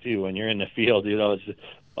the elk, too, when you're in the field. It's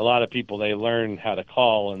a lot of people, they learn how to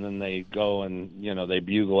call, and then they go and, they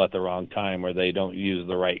bugle at the wrong time, or they don't use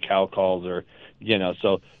the right cow calls, or,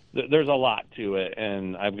 so there's a lot to it.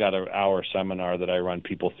 And I've got an hour seminar that I run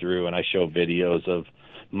people through, and I show videos of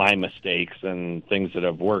my mistakes and things that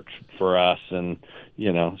have worked for us. And,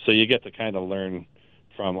 so you get to kind of learn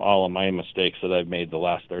from all of my mistakes that I've made the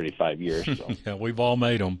last 35 years. So. Yeah, we've all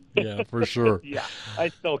made them. Yeah, for sure. Yeah, I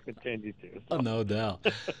still continue to. So. No doubt.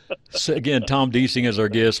 So again, Tom Deasing is our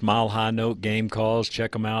guest, Mile High Note game calls.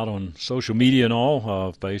 Check them out on social media and all,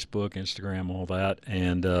 Facebook, Instagram, all that.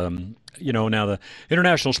 And, now the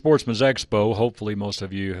International Sportsman's Expo, hopefully most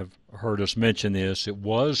of you have heard us mention this. It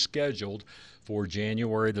was scheduled for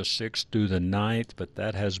January the 6th through the 9th, but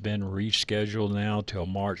that has been rescheduled now till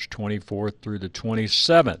March 24th through the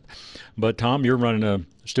 27th. But, Tom, you're running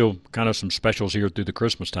still kind of some specials here through the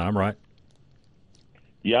Christmas time, right?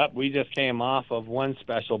 Yep, we just came off of one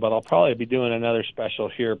special, but I'll probably be doing another special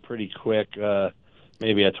here pretty quick,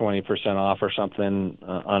 maybe a 20% off or something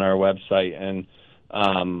on our website. And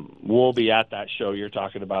we'll be at that show you're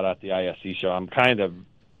talking about at the ISC show. I'm kind of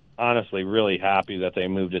honestly really happy that they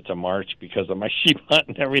moved it to March because of my sheep hunt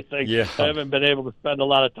and everything. Yeah. I haven't been able to spend a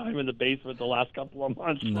lot of time in the basement the last couple of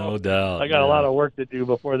months. No doubt. I got a lot of work to do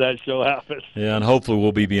before that show happens. Yeah, and hopefully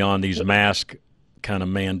we'll be beyond these mask kind of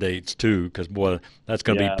mandates too, because boy, that's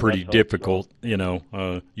going to be pretty difficult. So. You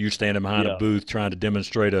know, you standing behind a booth trying to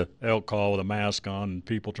demonstrate a elk call with a mask on, and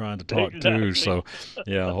people trying to talk too. So,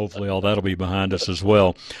 yeah, hopefully all that'll be behind us as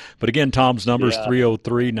well. But again, Tom's number is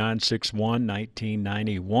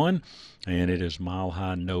 303-961-1991, and it is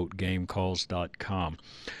milehighnotegamecalls.com.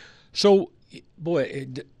 So, boy.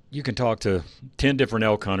 You can talk to 10 different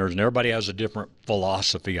elk hunters, and everybody has a different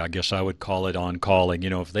philosophy, I guess I would call it, on calling. You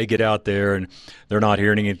know, if they get out there and they're not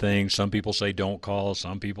hearing anything, some people say don't call,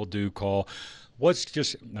 some people do call. What's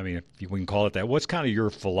just, I mean, if we can call it that, what's kind of your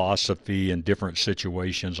philosophy in different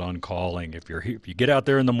situations on calling? If you get out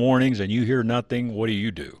there in the mornings and you hear nothing, what do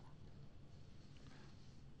you do?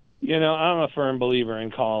 You know, I'm a firm believer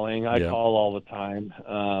in calling. I call all the time.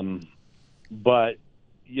 But,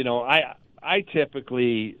 you know, I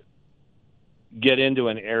typically get into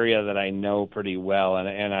an area that I know pretty well,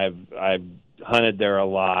 and I've hunted there a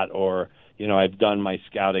lot, or you know, I've done my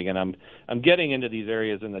scouting, and I'm getting into these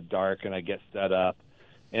areas in the dark, and I get set up,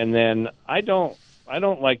 and then I don't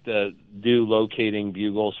like to do locating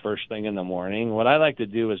bugles first thing in the morning. What I like to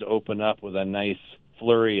do is open up with a nice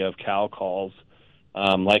flurry of cow calls,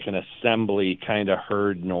 like an assembly kind of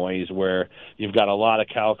herd noise where you've got a lot of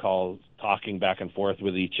cow calls talking back and forth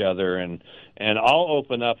with each other, and I'll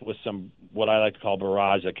open up with some what I like to call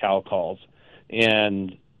barrage of cow calls,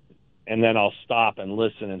 and then I'll stop and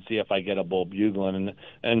listen and see if I get a bull bugling.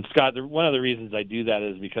 And Scott, one of the reasons I do that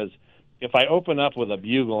is because if I open up with a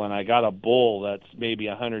bugle and I got a bull that's maybe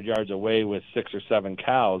 100 yards away with 6 or 7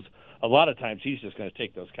 cows, a lot of times he's just going to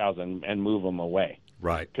take those cows and move them away.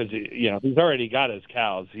 Right. Because, you know, he's already got his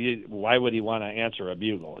cows. Why would he want to answer a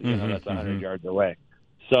bugle? You know, that's 100 yards away.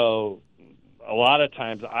 So a lot of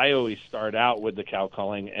times I always start out with the cow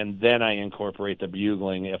calling, and then I incorporate the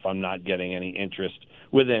bugling if I'm not getting any interest.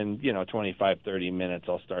 Within, 25, 30 minutes,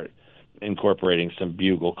 I'll start incorporating some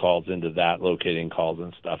bugle calls into that, locating calls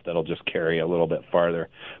and stuff that'll just carry a little bit farther.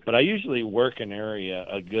 But I usually work an area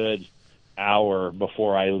a good hour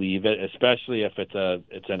before I leave it, especially if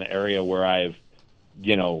it's an area where I've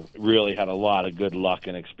really had a lot of good luck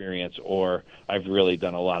and experience, or I've really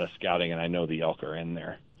done a lot of scouting and I know the elk are in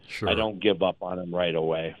there. Sure. I don't give up on them right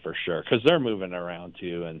away, for sure, because they're moving around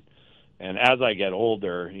too. And as I get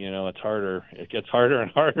older, it's harder. It gets harder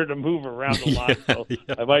and harder to move around a lot.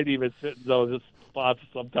 I might even sit in those spots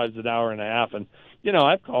sometimes an hour and a half. And,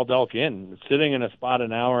 I've called elk in, sitting in a spot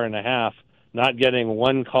an hour and a half, not getting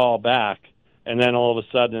one call back. And then all of a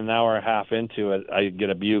sudden, an hour and a half into it, I get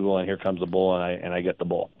a bugle, and here comes a bull, and I get the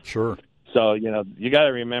bull. Sure. So, you got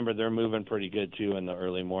to remember they're moving pretty good, too, in the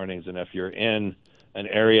early mornings. And if you're in an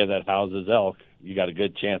area that houses elk, you got a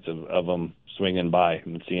good chance of them swinging by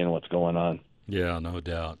and seeing what's going on. Yeah, no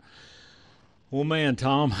doubt. Well, man,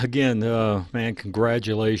 Tom, again,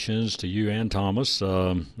 congratulations to you and Thomas.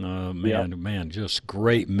 Man, just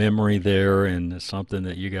great memory there, and it's something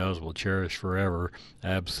that you guys will cherish forever.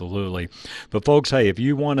 Absolutely. But, folks, hey, if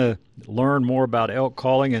you want to learn more about elk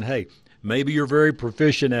calling, and, hey, maybe you're very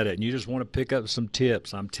proficient at it and you just want to pick up some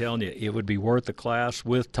tips, I'm telling you, it would be worth a class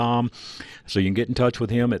with Tom. So you can get in touch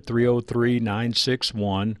with him at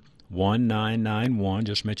 303-961-1991.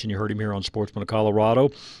 Just mention you heard him here on Sportsman of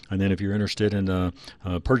Colorado. And then if you're interested in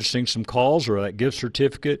purchasing some calls or that gift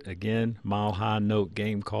certificate, again,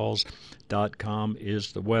 milehighnotegamecalls.com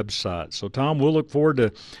is the website. So, Tom, we'll look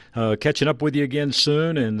forward to catching up with you again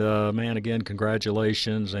soon. And, again,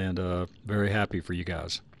 congratulations, and very happy for you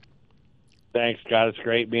guys. Thanks, Scott. It's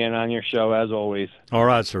great being on your show, as always. All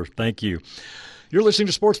right, sir. Thank you. You're listening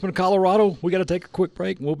to Sportsman of Colorado. We got to take a quick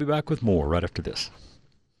break, and we'll be back with more right after this.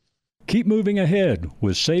 Keep moving ahead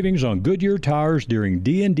with savings on Goodyear tires during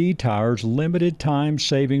D&D Tires Limited Time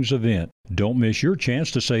Savings Event. Don't miss your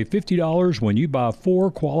chance to save $50 when you buy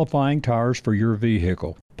 4 qualifying tires for your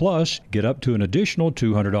vehicle. Plus, get up to an additional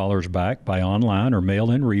 $200 back by online or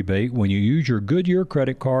mail-in rebate when you use your Goodyear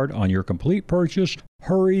credit card on your complete purchase.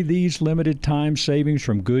 Hurry, these limited time savings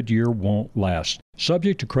from Goodyear won't last.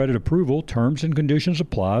 Subject to credit approval, terms and conditions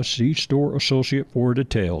apply. See store associate for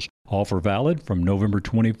details. Offer valid from November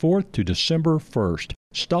 24th to December 1st.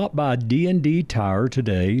 Stop by D&D Tire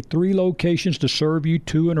today. 3 locations to serve you,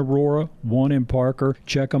 2 in Aurora, 1 in Parker.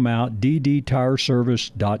 Check them out,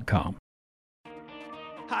 ddtireservice.com.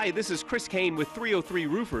 Hi, this is Chris Kane with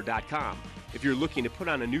 303roofer.com. If you're looking to put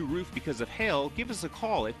on a new roof because of hail, give us a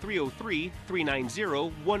call at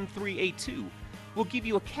 303-390-1382. We'll give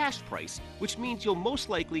you a cash price, which means you'll most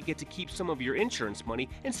likely get to keep some of your insurance money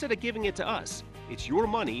instead of giving it to us. It's your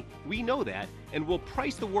money, we know that, and we'll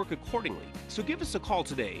price the work accordingly. So give us a call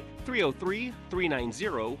today,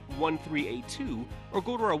 303-390-1382, or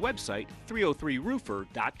go to our website,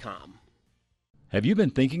 303roofer.com. Have you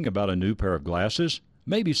been thinking about a new pair of glasses?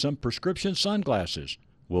 Maybe some prescription sunglasses?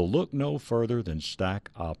 Well, look no further than Stack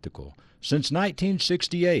Optical. Since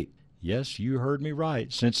 1968, yes, you heard me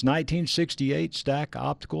right. Since 1968, Stack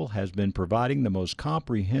Optical has been providing the most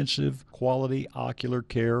comprehensive quality ocular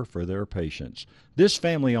care for their patients. This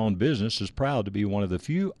family-owned business is proud to be one of the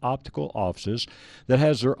few optical offices that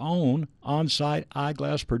has their own on-site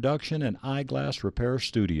eyeglass production and eyeglass repair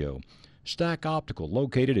studio. Stack Optical,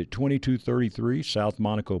 located at 2233 South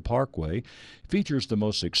Monaco Parkway, features the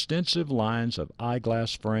most extensive lines of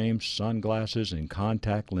eyeglass frames, sunglasses, and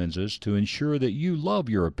contact lenses to ensure that you love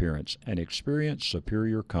your appearance and experience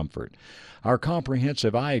superior comfort. Our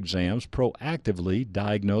comprehensive eye exams proactively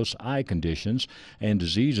diagnose eye conditions and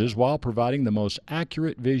diseases while providing the most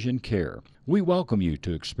accurate vision care. We welcome you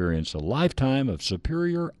to experience a lifetime of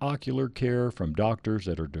superior ocular care from doctors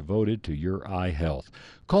that are devoted to your eye health.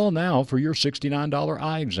 Call now for your $69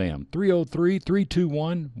 eye exam,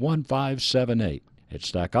 303-321-1578. At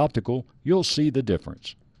Stack Optical, you'll see the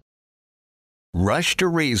difference. Rush to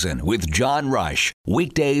Reason with John Rush,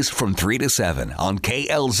 weekdays from 3 to 7 on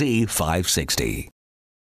KLZ 560.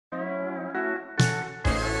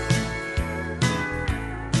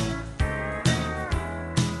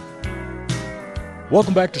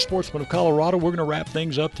 Welcome back to Sportsman of Colorado. We're going to wrap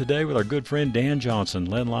things up today with our good friend Dan Johnson.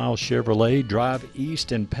 Len Lyle Chevrolet, drive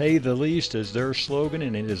east and pay the least is their slogan,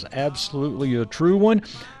 and it is absolutely a true one.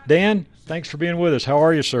 Dan, thanks for being with us. How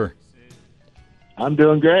are you, sir? I'm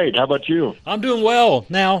doing great. How about you? I'm doing well.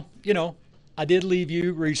 Now, I did leave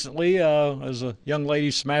you recently as a young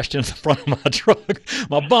lady smashed into the front of my truck,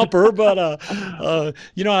 my bumper. But, I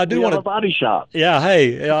do want to. A body shop. Yeah,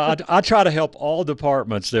 hey, I try to help all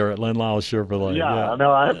departments there at Len Lyle Chevrolet. Yeah,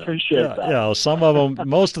 no, I appreciate that. Yeah, some of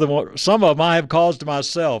them I have caused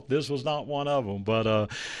myself. This was not one of them.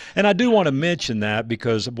 But, and I do want to mention that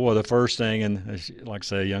because, boy, the first thing, and like I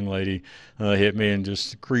say, a young lady hit me and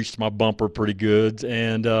just creased my bumper pretty good.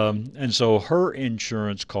 And so her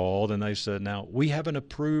insurance called and they said, now, we have an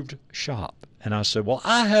approved shop. And I said, well,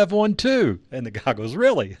 I have one too. And the guy goes,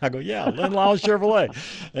 really? I go, yeah, Len Lyle Chevrolet.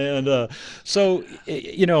 And so,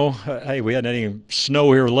 hey, we hadn't any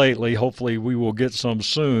snow here lately. Hopefully we will get some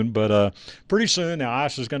soon. But pretty soon, the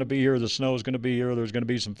ice is going to be here. The snow is going to be here. There's going to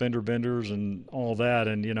be some fender benders and all that.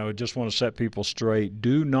 And, just want to set people straight.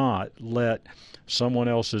 Do not let someone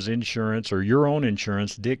else's insurance or your own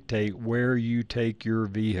insurance dictate where you take your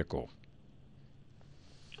vehicle.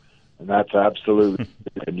 And that's absolutely,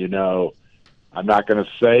 and I'm not going to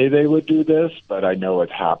say they would do this, but I know it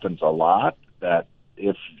happens a lot, that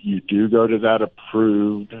if you do go to that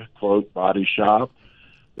approved, quote, body shop,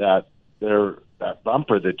 that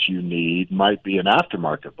bumper that you need might be an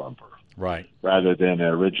aftermarket bumper. Right. Rather than an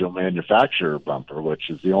original manufacturer bumper, which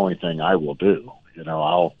is the only thing I will do.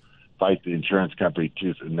 I'll fight the insurance company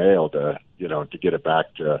tooth and nail to get it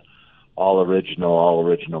back to all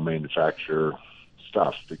original manufacturer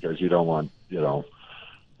stuff, because you don't want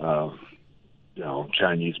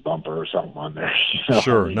Chinese bumper or something on there.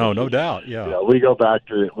 Sure, no doubt. Yeah, we go back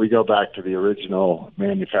to the original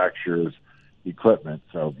manufacturer's equipment.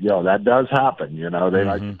 So that does happen. They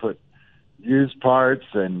like to put used parts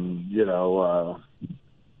and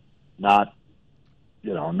not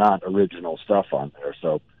original stuff on there.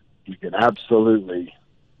 So you can absolutely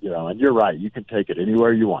and you're right. You can take it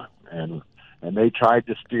anywhere you want. And they tried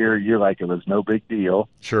to steer you like it was no big deal.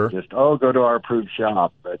 Sure. Just, go to our approved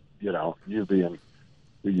shop. But, you being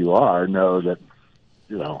who you are, know that,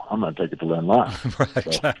 I'm going to take it to Len Lyle. Right, so.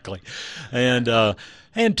 Exactly. And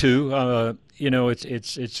two,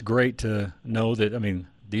 it's great to know that,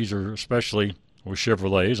 these are especially with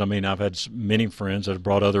Chevrolets. I've had many friends that have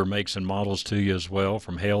brought other makes and models to you as well,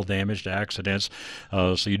 from hail damage to accidents.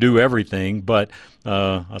 So you do everything. But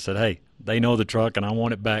I said, hey, they know the truck, and I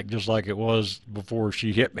want it back just like it was before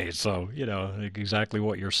she hit me. So, exactly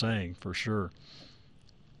what you're saying, for sure.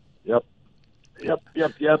 Yep.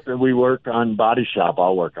 And we work on body shop.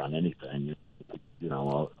 I'll work on anything.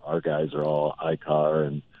 Our guys are all ICAR,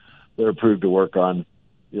 and they're approved to work on,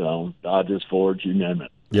 Dodges, Fords, you name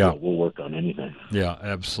it. Yeah. We'll work on anything. Yeah,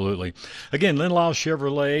 absolutely. Again, Len Lyle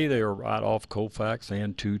Chevrolet, they are right off Colfax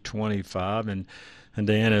and 225. And And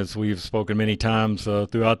Dan, as we've spoken many times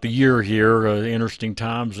throughout the year here, interesting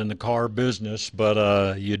times in the car business,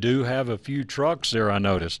 but you do have a few trucks there, I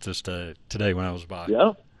noticed just today when I was by.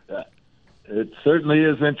 Yeah, it certainly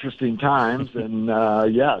is interesting times. And,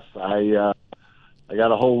 yes, I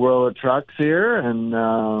got a whole row of trucks here. And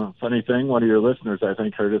funny thing, one of your listeners, I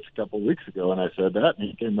think, heard us a couple of weeks ago, and I said that, and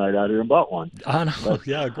he came right out here and bought one. I know, but,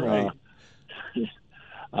 yeah, great.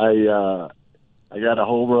 I got a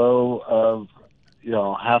whole row of,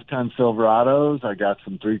 half-ton Silverados. I got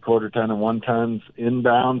some 3/4 ton and 1 tons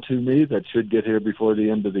inbound to me that should get here before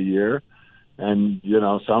the end of the year. And,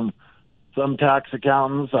 some tax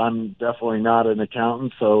accountants, I'm definitely not an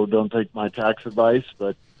accountant, so don't take my tax advice,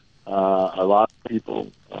 but a lot of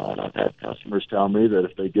people, I've had customers tell me that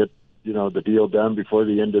if they get, the deal done before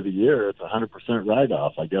the end of the year, it's 100%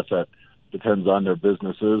 write-off. I guess that depends on their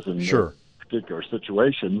businesses and sure. their particular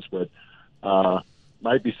situations, but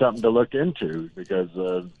might be something to look into because,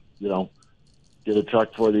 get a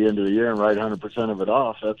truck for the end of the year and write 100% of it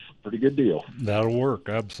off. That's a pretty good deal. That'll work,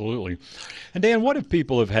 absolutely. And Dan, what if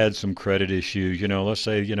people have had some credit issues? Let's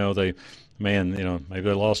say, maybe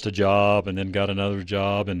they lost a job and then got another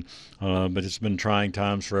job, and but it's been trying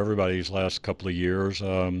times for everybody these last couple of years.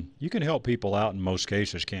 You can help people out in most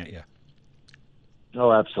cases, can't you?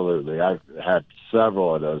 Oh, absolutely. I've had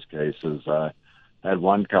several of those cases. I had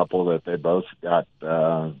one couple that they both got,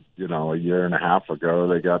 a year and a half ago,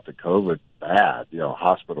 they got the COVID bad,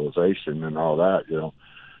 hospitalization and all that,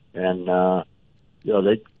 and,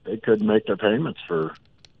 they couldn't make their payments for,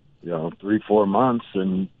 3-4 months.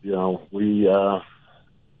 And, we,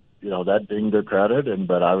 that dinged their credit,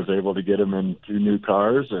 but I was able to get them in 2 new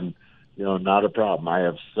cars and, not a problem. I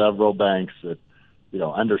have several banks that,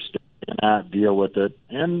 understand that, deal with it,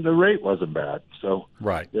 and the rate wasn't bad. So,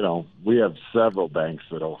 right. We have several banks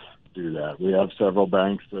that'll do that. We have several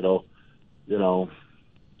banks that'll, do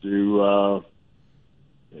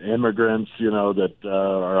immigrants, that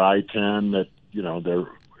are I-10 that,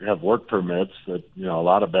 they have work permits that, a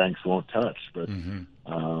lot of banks won't touch. But,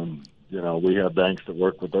 we have banks that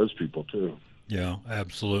work with those people too. Yeah,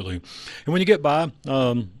 absolutely. And when you get by,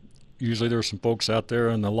 usually there's some folks out there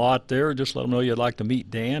in the lot there. Just let them know you'd like to meet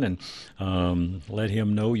Dan and let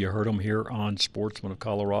him know you heard him here on Sportsman of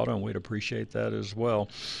Colorado, and we'd appreciate that as well.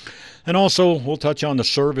 And also, we'll touch on the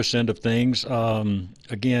service end of things.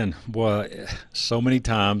 Again, so many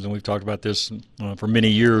times, and we've talked about this for many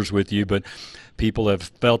years with you, but people have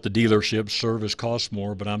felt the dealership service costs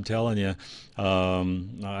more. But I'm telling you,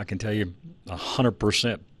 I can tell you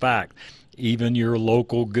 100% fact, even your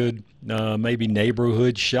local good maybe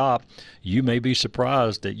neighborhood shop, you may be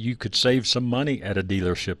surprised that you could save some money at a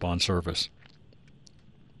dealership on service.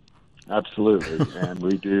 Absolutely. And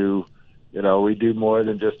we do, we do more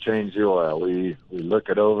than just change the oil. We look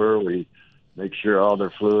it over. We make sure all their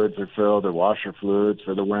fluids are filled, their washer fluids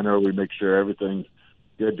for the winter. We make sure everything's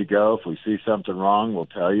good to go. If we see something wrong, we'll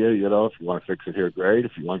tell you, if you want to fix it here, great.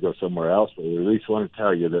 If you want to go somewhere else, but we at least want to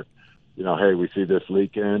tell you that, hey, we see this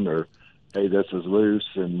leaking, or hey, this is loose,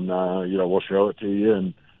 and, we'll show it to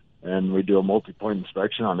you. And we do a multi-point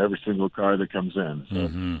inspection on every single car that comes in.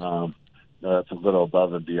 So that's a little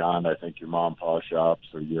above and beyond, I think, your mom and pop shops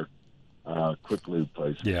or your quick lube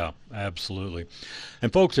places. Yeah, absolutely.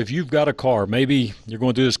 And, folks, if you've got a car, maybe you're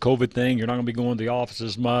going through this COVID thing, you're not going to be going to the office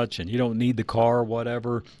as much, and you don't need the car,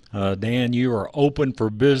 whatever. Dan, you are open for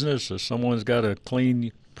business if someone's got a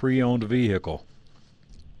clean pre-owned vehicle.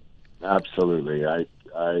 Absolutely.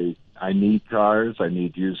 I need cars. I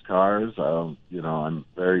need used cars. I'm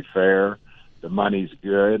very fair. The money's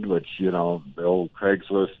good, which, the old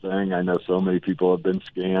Craigslist thing, I know so many people have been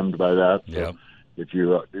scammed by that. So yep. If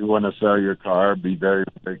you do want to sell your car, be very,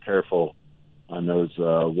 very careful on those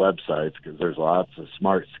websites, because there's lots of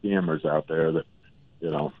smart scammers out there that, you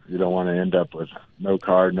don't want to end up with no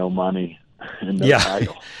car, no money, and no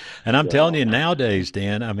title. And I'm telling you nowadays,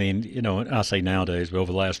 Dan, I mean, I say nowadays, but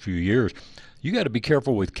over the last few years, you got to be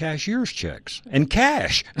careful with cashier's checks and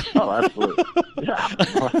cash. Oh, absolutely. Yeah.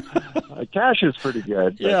 Cash is pretty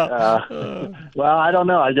good. But, well, I don't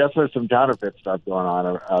know. I guess there's some counterfeit stuff going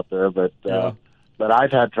on out there, but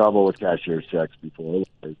I've had trouble with cashier's checks before.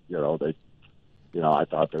 I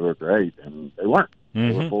thought they were great, and they weren't.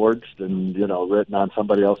 They were forged and, written on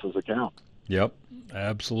somebody else's account. Yep,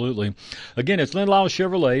 absolutely. Again, it's Len Lyles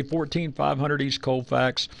Chevrolet, 14500 East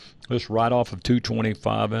Colfax, just right off of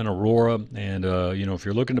 225 in Aurora. And, if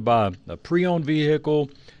you're looking to buy a pre-owned vehicle,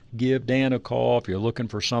 give Dan a call if you're looking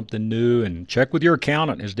for something new, and check with your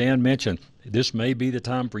accountant. As Dan mentioned, this may be the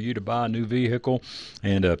time for you to buy a new vehicle.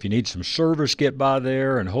 And if you need some service, get by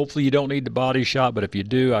there. And hopefully you don't need the body shop, but if you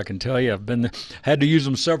do, I can tell you I've had to use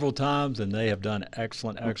them several times, and they have done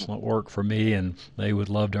excellent work for me, and they would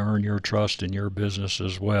love to earn your trust in your business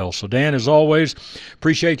as well. So Dan, as always,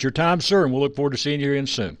 appreciate your time, sir, and we'll look forward to seeing you again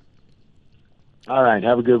soon. All right.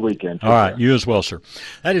 Have a good weekend. All right. You as well, sir.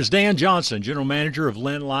 That is Dan Johnson, General Manager of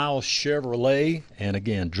Lynn Lyle Chevrolet. And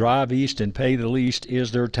again, drive east and pay the least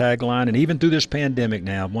is their tagline. And even through this pandemic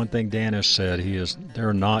now, one thing Dan has said,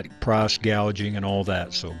 they're not price gouging and all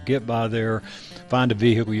that. So get by there, find a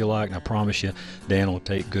vehicle you like, and I promise you, Dan will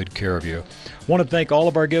take good care of you. I want to thank all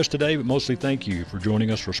of our guests today, but mostly thank you for joining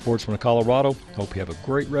us for Sportsman of Colorado. Hope you have a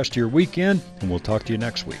great rest of your weekend, and we'll talk to you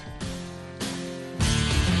next week.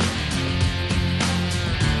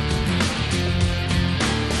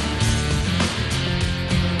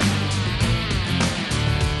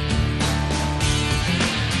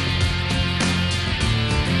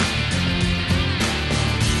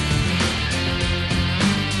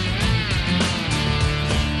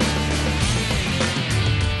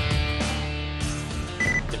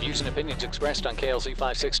 Expressed on KLZ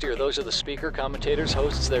 560 are those of the speaker, commentators,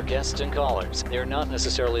 hosts, their guests, and callers. They are not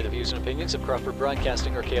necessarily the views and opinions of Crawford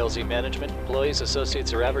Broadcasting or KLZ management, employees,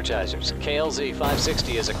 associates, or advertisers. KLZ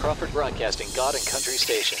 560 is a Crawford Broadcasting God and Country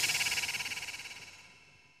station.